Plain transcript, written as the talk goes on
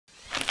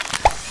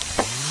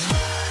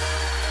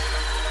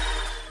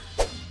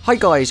Hi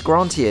guys,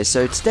 Granty here.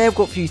 So today I've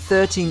got for you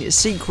 13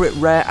 secret,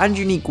 rare and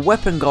unique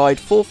weapon guide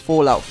for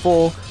Fallout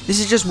 4. This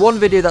is just one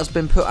video that's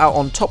been put out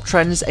on Top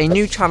Trends, a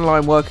new channel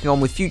I'm working on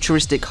with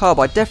Futuristic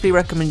Hub. I definitely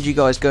recommend you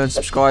guys go and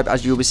subscribe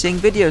as you'll be seeing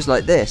videos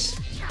like this.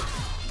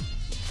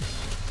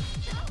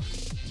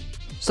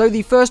 So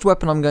the first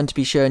weapon I'm going to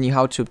be showing you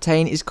how to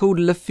obtain is called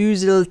Le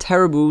Fusil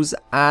Terribles,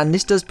 and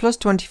this does plus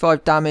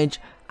 25 damage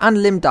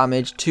and limb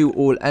damage to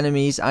all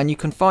enemies, and you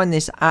can find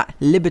this at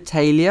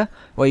Libertalia,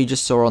 where you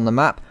just saw on the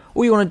map.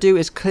 All you want to do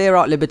is clear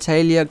out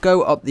Libertalia,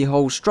 go up the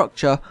whole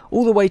structure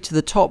all the way to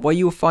the top where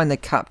you will find the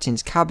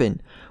captain's cabin.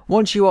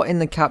 Once you are in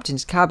the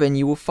captain's cabin,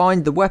 you will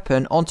find the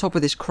weapon on top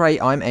of this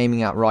crate I'm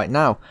aiming at right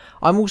now.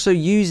 I'm also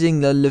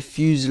using the Le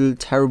Fusil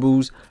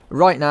Terribles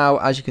right now,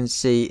 as you can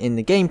see in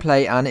the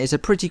gameplay, and it's a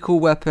pretty cool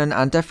weapon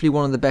and definitely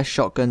one of the best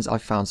shotguns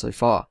I've found so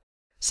far.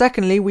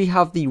 Secondly, we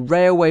have the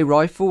railway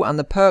rifle, and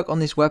the perk on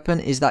this weapon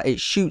is that it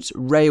shoots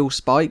rail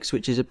spikes,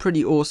 which is a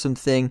pretty awesome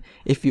thing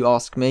if you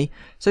ask me.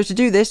 So to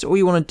do this, all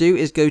you want to do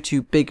is go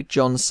to Big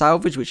John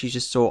Salvage, which you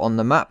just saw on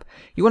the map.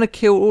 You want to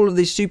kill all of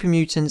these super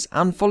mutants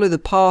and follow the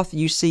path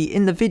you see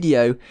in the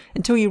video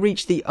until you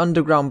reach the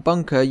underground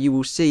bunker you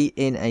will see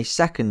in a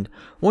second.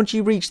 Once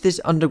you reach this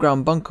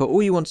underground bunker,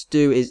 all you want to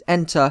do is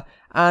enter,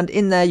 and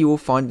in there you will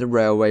find the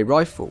railway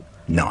rifle.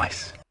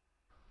 Nice.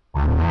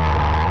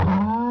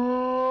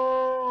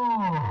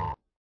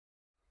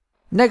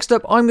 Next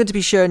up, I'm going to be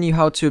showing you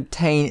how to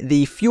obtain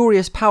the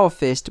Furious Power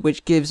Fist,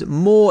 which gives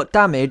more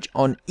damage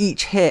on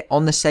each hit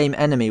on the same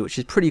enemy, which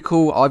is pretty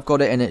cool. I've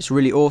got it and it's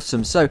really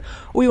awesome. So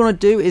all you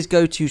want to do is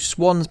go to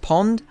Swan's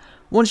Pond.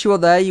 Once you are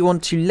there, you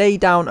want to lay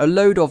down a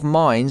load of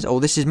mines, or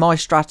this is my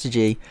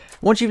strategy.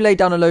 Once you've laid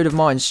down a load of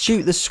mines,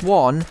 shoot the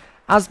swan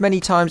as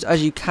many times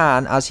as you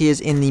can, as he is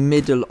in the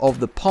middle of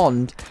the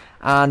pond.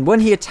 And when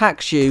he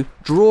attacks you,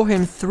 draw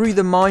him through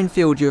the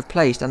minefield you have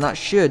placed, and that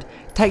should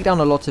take down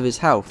a lot of his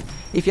health.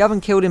 If you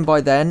haven't killed him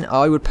by then,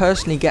 I would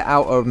personally get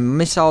out a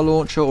missile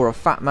launcher or a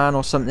fat man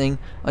or something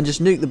and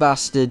just nuke the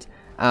bastard,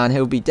 and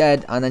he'll be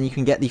dead, and then you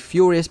can get the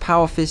Furious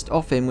Power Fist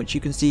off him, which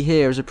you can see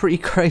here is a pretty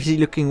crazy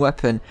looking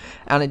weapon,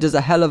 and it does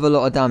a hell of a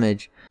lot of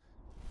damage.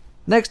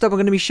 Next up, I'm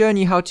going to be showing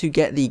you how to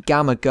get the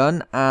Gamma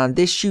Gun, and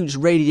this shoots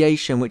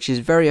radiation, which is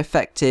very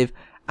effective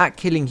at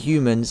killing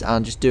humans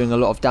and just doing a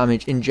lot of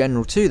damage in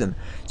general to them.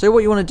 So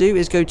what you want to do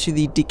is go to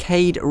the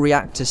decayed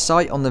reactor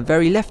site on the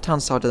very left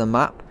hand side of the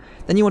map.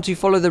 Then you want to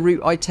follow the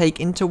route I take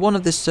into one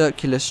of the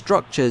circular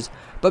structures,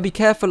 but be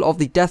careful of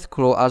the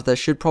Deathclaw, as there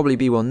should probably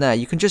be one there.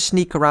 You can just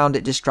sneak around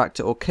it, distract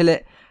it or kill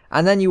it,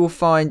 and then you will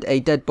find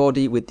a dead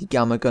body with the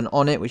Gamma Gun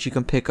on it, which you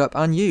can pick up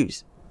and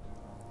use.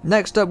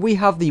 Next up, we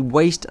have the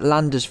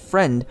Wastelander's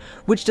Friend,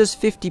 which does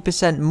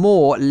 50%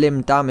 more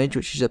limb damage,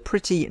 which is a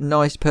pretty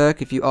nice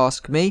perk if you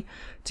ask me.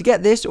 To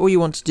get this, all you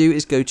want to do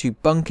is go to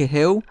Bunker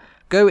Hill,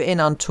 go in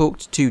and talk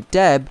to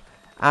Deb,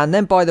 and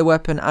then buy the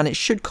weapon, and it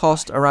should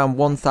cost around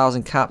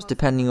 1,000 caps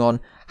depending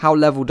on how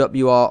leveled up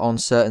you are on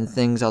certain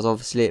things, as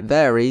obviously it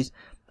varies.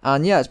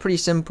 And yeah, it's pretty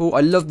simple.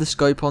 I love the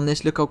scope on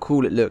this. Look how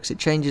cool it looks. It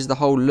changes the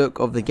whole look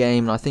of the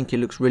game, and I think it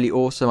looks really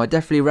awesome. I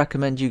definitely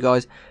recommend you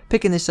guys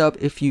picking this up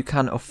if you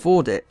can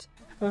afford it.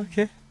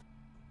 Okay.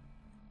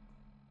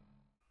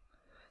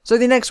 So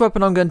the next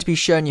weapon I'm going to be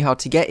showing you how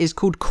to get is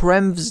called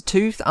Kremv's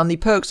Tooth, and the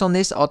perks on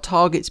this are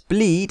targets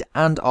bleed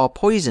and are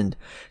poisoned.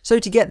 So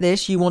to get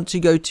this, you want to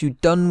go to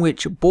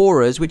Dunwich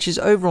Borers, which is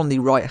over on the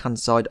right hand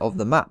side of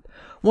the map.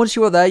 Once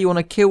you are there, you want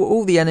to kill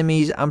all the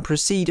enemies and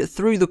proceed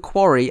through the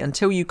quarry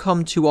until you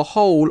come to a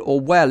hole or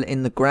well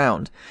in the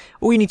ground.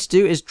 All you need to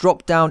do is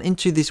drop down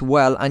into this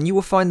well, and you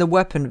will find the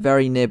weapon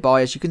very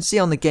nearby. As you can see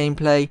on the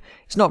gameplay,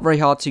 it's not very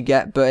hard to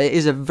get, but it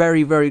is a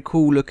very, very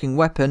cool looking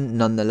weapon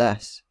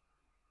nonetheless.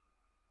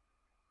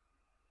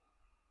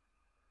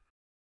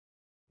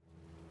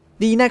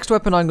 The next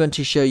weapon I'm going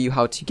to show you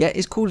how to get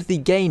is called the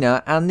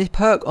Gainer, and the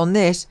perk on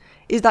this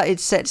is that it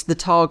sets the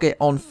target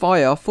on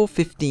fire for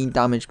 15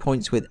 damage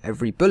points with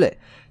every bullet.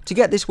 To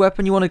get this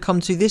weapon, you want to come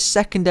to this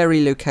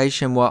secondary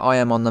location where I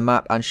am on the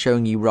map and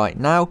showing you right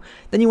now.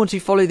 Then you want to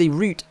follow the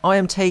route I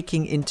am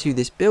taking into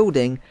this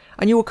building,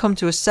 and you will come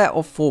to a set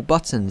of 4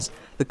 buttons.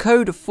 The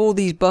code for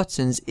these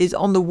buttons is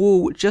on the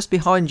wall just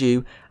behind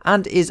you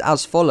and is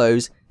as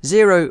follows: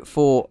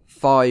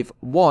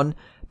 0451.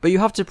 But you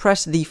have to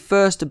press the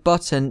first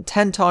button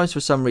 10 times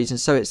for some reason,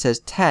 so it says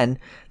 10,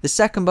 the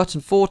second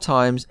button 4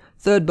 times,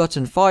 third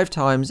button 5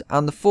 times,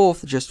 and the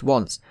fourth just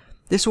once.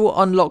 This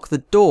will unlock the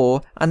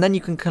door, and then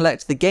you can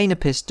collect the Gainer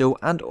pistol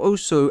and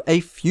also a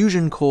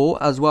fusion core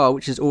as well,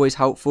 which is always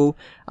helpful,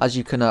 as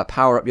you can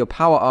power up your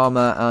power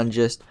armor and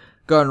just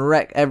go and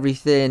wreck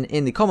everything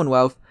in the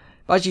Commonwealth.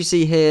 As you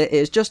see here,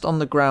 it's just on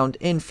the ground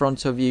in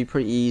front of you,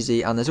 pretty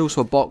easy, and there's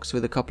also a box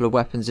with a couple of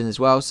weapons in as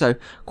well, so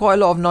quite a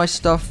lot of nice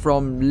stuff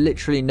from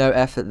literally no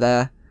effort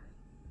there.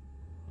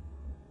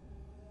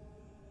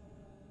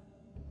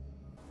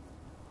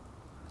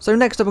 So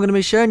next up, I'm going to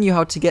be showing you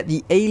how to get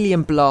the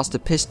Alien Blaster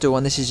pistol,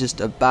 and this is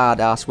just a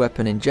badass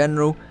weapon in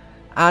general,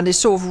 and it's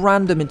sort of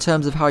random in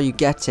terms of how you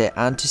get it,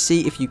 and to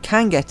see if you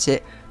can get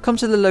it, come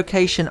to the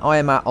location I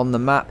am at on the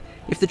map.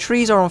 If the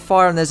trees are on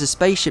fire and there's a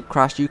spaceship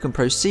crash, you can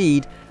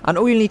proceed, and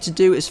all you need to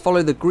do is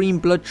follow the green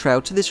blood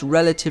trail to this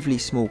relatively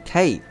small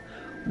cave.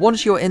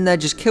 Once you're in there,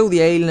 just kill the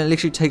alien. It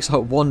literally takes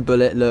like one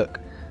bullet, look.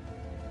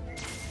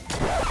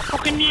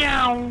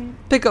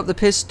 Pick up the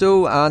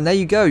pistol and there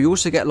you go. You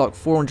also get like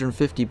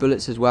 450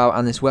 bullets as well,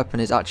 and this weapon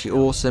is actually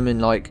awesome in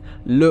like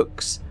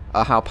looks,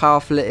 how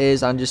powerful it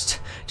is, and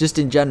just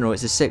in general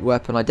it's a sick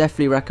weapon. I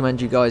definitely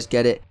recommend you guys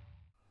get it.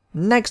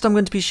 Next I'm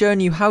going to be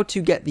showing you how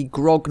to get the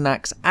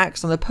Grognax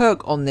axe, and the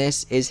perk on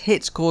this is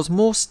hits cause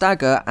more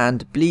stagger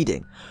and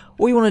bleeding.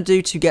 All you want to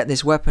do to get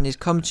this weapon is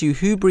come to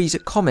Hubris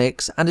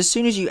Comics, and as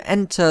soon as you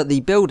enter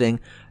the building,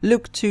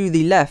 look to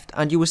the left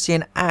and you will see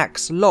an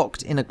axe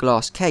locked in a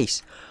glass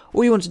case.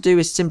 All you want to do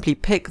is simply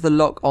pick the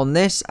lock on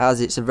this, as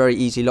it's a very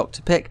easy lock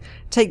to pick,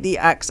 take the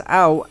axe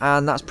out,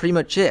 and that's pretty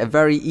much it. A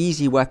very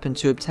easy weapon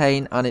to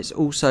obtain, and it's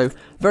also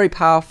very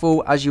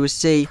powerful. As you will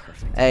see,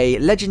 a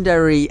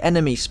legendary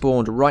enemy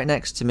spawned right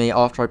next to me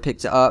after I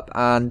picked it up,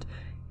 and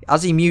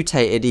as he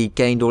mutated, he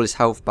gained all his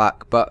health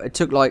back, but it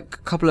took like a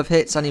couple of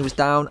hits and he was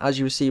down, as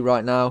you will see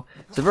right now.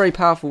 It's a very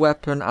powerful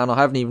weapon, and I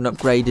haven't even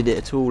upgraded it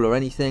at all or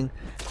anything.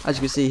 As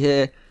you can see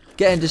here,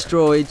 getting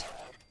destroyed.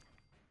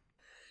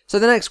 So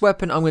the next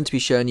weapon I'm going to be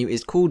showing you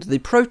is called the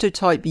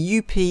Prototype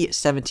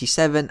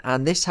UP-77,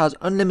 and this has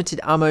unlimited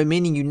ammo,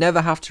 meaning you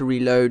never have to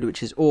reload,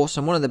 which is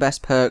awesome. One of the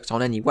best perks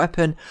on any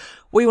weapon.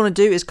 What you want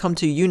to do is come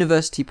to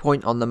University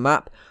Point on the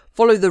map,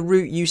 follow the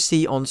route you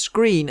see on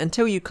screen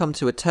until you come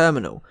to a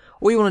terminal.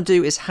 All you want to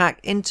do is hack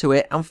into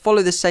it and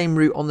follow the same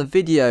route on the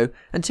video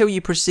until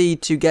you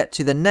proceed to get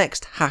to the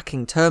next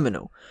hacking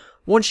terminal.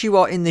 Once you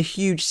are in the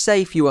huge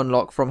safe you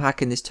unlock from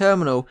hacking this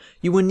terminal,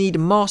 you will need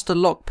master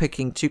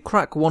lockpicking to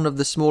crack one of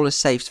the smaller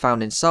safes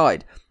found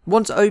inside.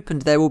 Once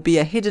opened, there will be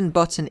a hidden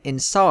button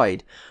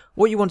inside.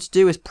 What you want to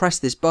do is press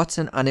this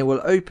button and it will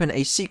open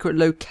a secret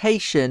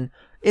location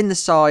in the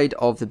side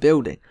of the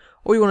building.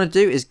 All you want to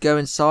do is go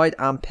inside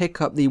and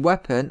pick up the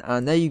weapon,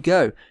 and there you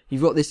go.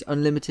 You've got this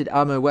unlimited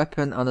ammo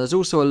weapon, and there's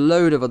also a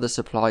load of other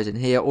supplies in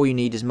here. All you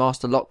need is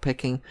master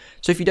lockpicking.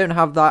 So if you don't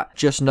have that,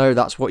 just know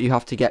that's what you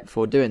have to get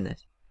before doing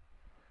this.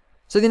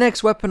 So the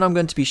next weapon I'm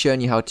going to be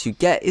showing you how to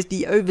get is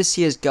the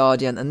Overseer's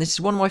Guardian, and this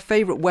is one of my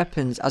favourite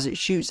weapons as it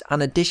shoots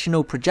an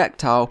additional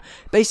projectile.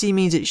 Basically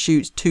means it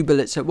shoots 2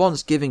 bullets at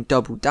once, giving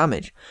double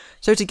damage.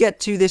 So to get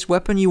to this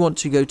weapon, you want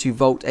to go to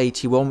Vault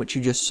 81, which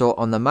you just saw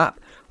on the map.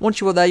 Once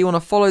you are there, you want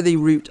to follow the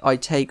route I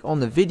take on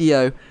the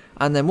video,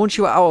 and then once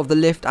you are out of the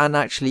lift and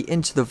actually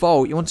into the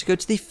vault, you want to go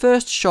to the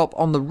first shop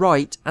on the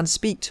right and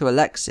speak to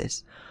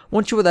Alexis.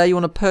 Once you are there, you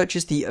want to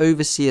purchase the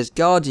Overseer's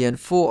Guardian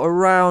for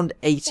around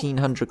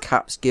 1800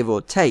 caps, give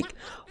or take.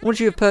 Once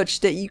you have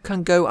purchased it, you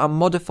can go and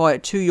modify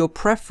it to your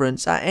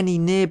preference at any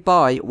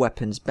nearby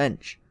weapons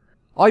bench.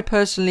 I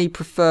personally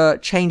prefer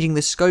changing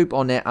the scope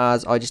on it,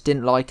 as I just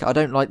didn't like it. I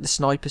don't like the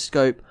sniper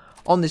scope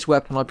on this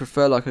weapon. I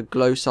prefer like a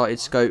glow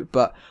sighted scope,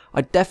 but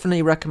I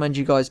definitely recommend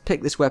you guys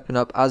pick this weapon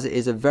up, as it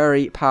is a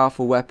very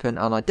powerful weapon,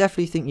 and I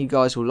definitely think you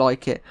guys will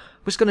like it.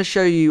 I'm just going to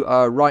show you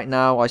right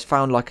now. I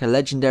found like a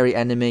legendary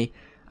enemy,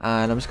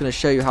 and I'm just going to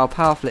show you how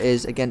powerful it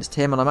is against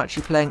him, and I'm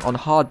actually playing on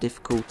hard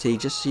difficulty,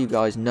 just so you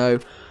guys know.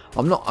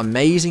 I'm not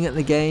amazing at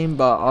the game,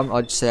 but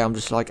I'd say I'm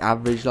just like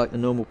average, like the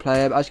normal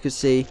player. But as you can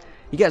see,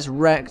 he gets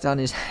wrecked and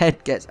his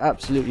head gets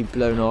absolutely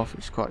blown off,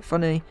 which is quite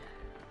funny.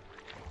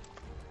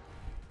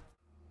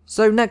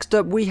 So next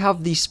up we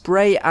have the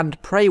Spray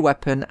and Pray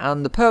weapon,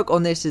 and the perk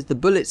on this is the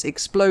bullets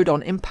explode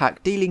on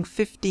impact, dealing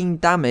 15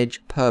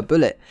 damage per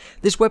bullet.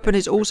 This weapon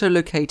is also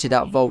located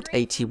at Vault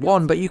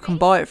 81, but you can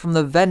buy it from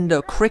the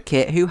vendor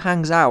Cricket, who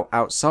hangs out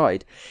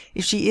outside.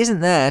 If she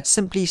isn't there,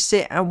 simply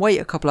sit and wait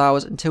a couple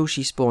hours until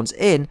she spawns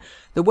in.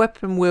 The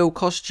weapon will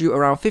cost you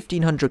around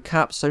 1500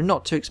 caps, so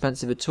not too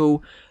expensive at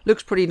all.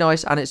 Looks pretty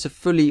nice, and it's a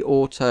fully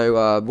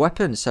auto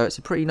weapon, so it's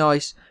a pretty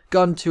nice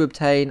gun to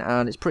obtain,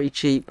 and it's pretty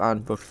cheap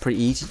and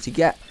pretty easy to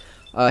get.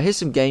 Here's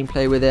some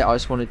gameplay with it. I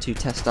just wanted to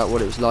test out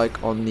what it was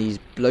like on these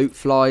bloat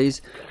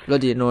flies.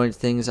 Bloody annoying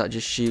things that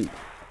just shoot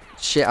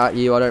shit at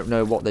you. I don't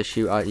know what they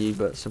shoot at you,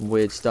 but some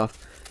weird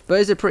stuff. But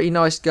it's a pretty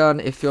nice gun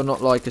if you're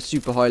not like a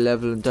super high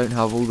level and don't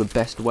have all the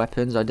best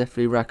weapons. I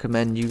definitely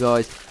recommend you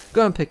guys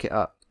go and pick it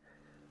up.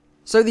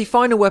 So the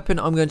final weapon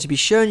I'm going to be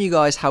showing you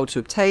guys how to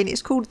obtain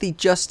is called the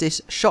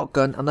Justice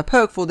Shotgun, and the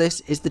perk for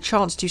this is the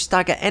chance to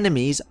stagger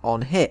enemies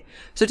on hit.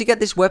 So to get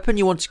this weapon,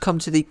 you want to come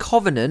to the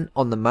Covenant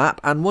on the map,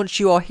 and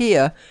once you are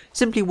here,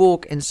 simply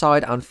walk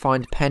inside and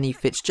find Penny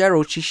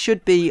Fitzgerald. She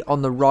should be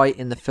on the right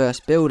in the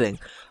first building.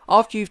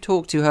 After you've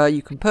talked to her,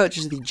 you can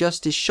purchase the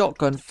Justice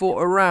Shotgun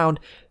for around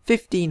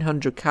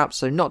 1500 caps,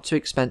 so not too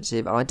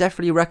expensive, and I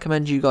definitely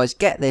recommend you guys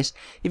get this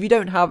if you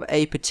don't have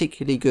a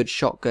particularly good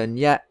shotgun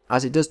yet,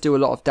 as it does do a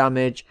lot of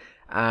damage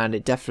and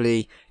it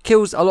definitely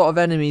kills a lot of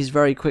enemies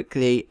very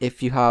quickly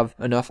if you have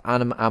enough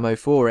ammo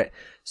for it.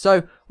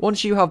 So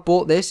once you have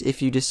bought this, if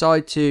you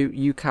decide to,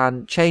 you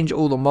can change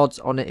all the mods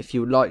on it if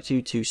you would like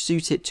to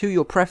suit it to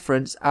your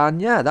preference,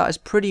 and yeah, that is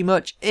pretty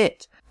much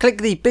it.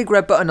 Click the big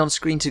red button on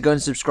screen to go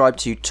and subscribe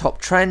to Top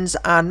Trends,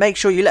 and make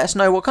sure you let us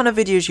know what kind of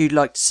videos you'd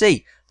like to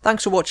see.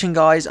 Thanks for watching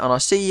guys, and I'll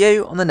see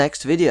you on the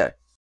next video.